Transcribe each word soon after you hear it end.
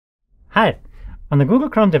Hi! On the Google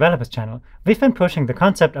Chrome Developers channel, we've been pushing the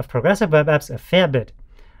concept of progressive web apps a fair bit,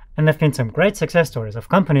 and there have been some great success stories of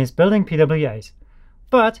companies building PWAs.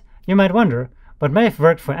 But you might wonder, what may have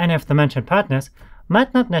worked for any of the mentioned partners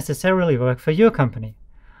might not necessarily work for your company.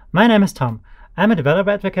 My name is Tom. I'm a developer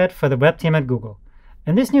advocate for the web team at Google.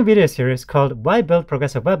 In this new video series called Why Build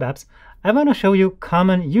Progressive Web Apps, I want to show you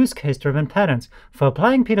common use case-driven patterns for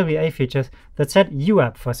applying PWA features that set your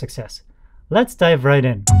app for success. Let's dive right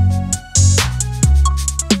in.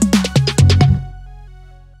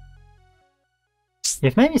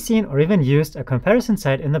 You've maybe seen or even used a comparison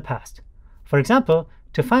site in the past. For example,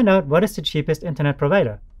 to find out what is the cheapest internet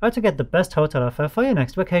provider, or to get the best hotel offer for your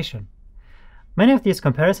next vacation. Many of these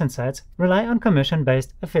comparison sites rely on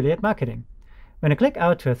commission-based affiliate marketing. When you click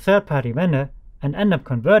out to a third-party vendor and end up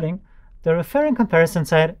converting, the referring comparison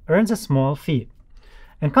site earns a small fee.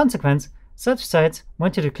 In consequence, such sites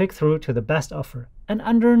want you to click through to the best offer, and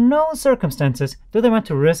under no circumstances do they want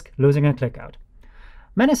to risk losing a click out.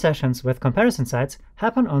 Many sessions with comparison sites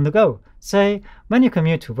happen on the go, say when you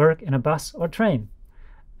commute to work in a bus or train.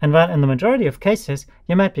 And while in the majority of cases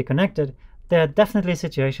you might be connected, there are definitely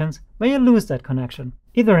situations where you lose that connection,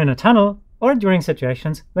 either in a tunnel or during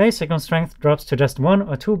situations where your signal strength drops to just 1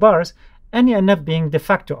 or 2 bars and you end up being de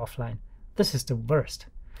facto offline. This is the worst.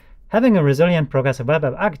 Having a resilient progressive web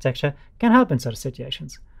app architecture can help in such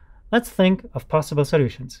situations. Let's think of possible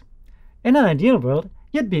solutions. In an ideal world,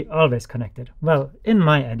 you'd be always connected. Well, in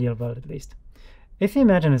my ideal world at least. If you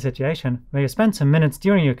imagine a situation where you spend some minutes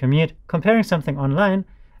during your commute comparing something online,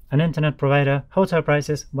 an internet provider, hotel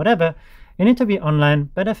prices, whatever, you need to be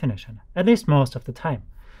online by definition, at least most of the time.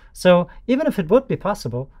 So even if it would be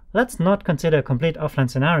possible, let's not consider a complete offline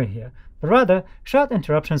scenario here, but rather short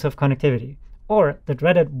interruptions of connectivity, or the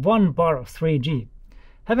dreaded 1 bar of 3G.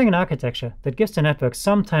 Having an architecture that gives the network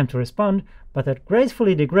some time to respond, but that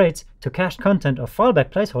gracefully degrades to cached content or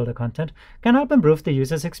fallback placeholder content can help improve the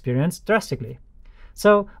user's experience drastically.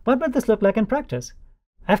 So what would this look like in practice?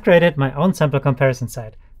 I've created my own sample comparison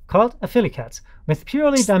site called Affiliates with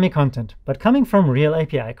purely dummy content, but coming from real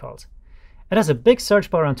API calls. It has a big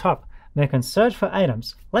search bar on top where you can search for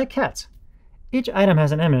items, like cats. Each item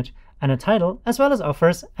has an image and a title, as well as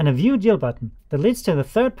offers and a View Deal button that leads to the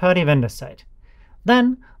third-party vendor site.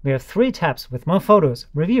 Then we have 3 tabs with more photos,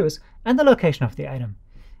 reviews, and the location of the item.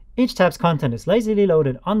 Each tab's content is lazily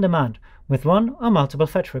loaded on demand with 1 or multiple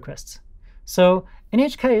fetch requests. So in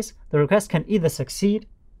each case, the request can either succeed,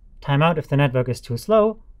 time out if the network is too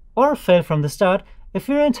slow, or fail from the start if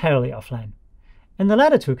we're entirely offline. In the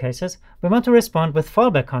latter 2 cases, we want to respond with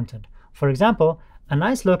fallback content. For example, a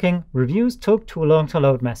nice-looking "reviews took too long to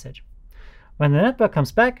load" message. When the network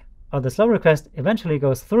comes back, or the slow request eventually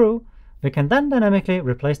goes through, we can then dynamically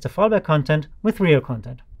replace the fallback content with real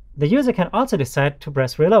content. The user can also decide to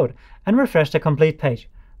press reload and refresh the complete page.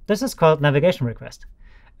 This is called navigation request.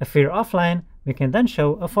 If we're offline, we can then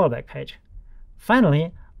show a fallback page.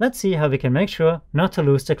 Finally, let's see how we can make sure not to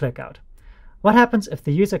lose the click out. What happens if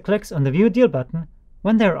the user clicks on the View Deal button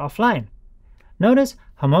when they're offline? Notice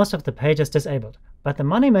how most of the page is disabled, but the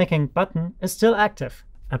money-making button is still active.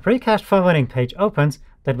 A pre-cached forwarding page opens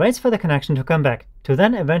that waits for the connection to come back, to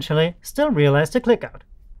then eventually still realize the click out.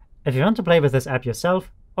 If you want to play with this app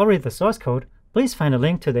yourself or read the source code, please find a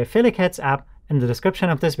link to the Affiliates app in the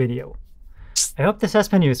description of this video. I hope this has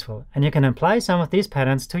been useful and you can apply some of these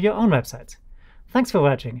patterns to your own websites. Thanks for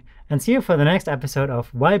watching, and see you for the next episode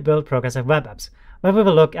of Why Build Progressive Web Apps, where we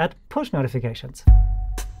will look at push notifications.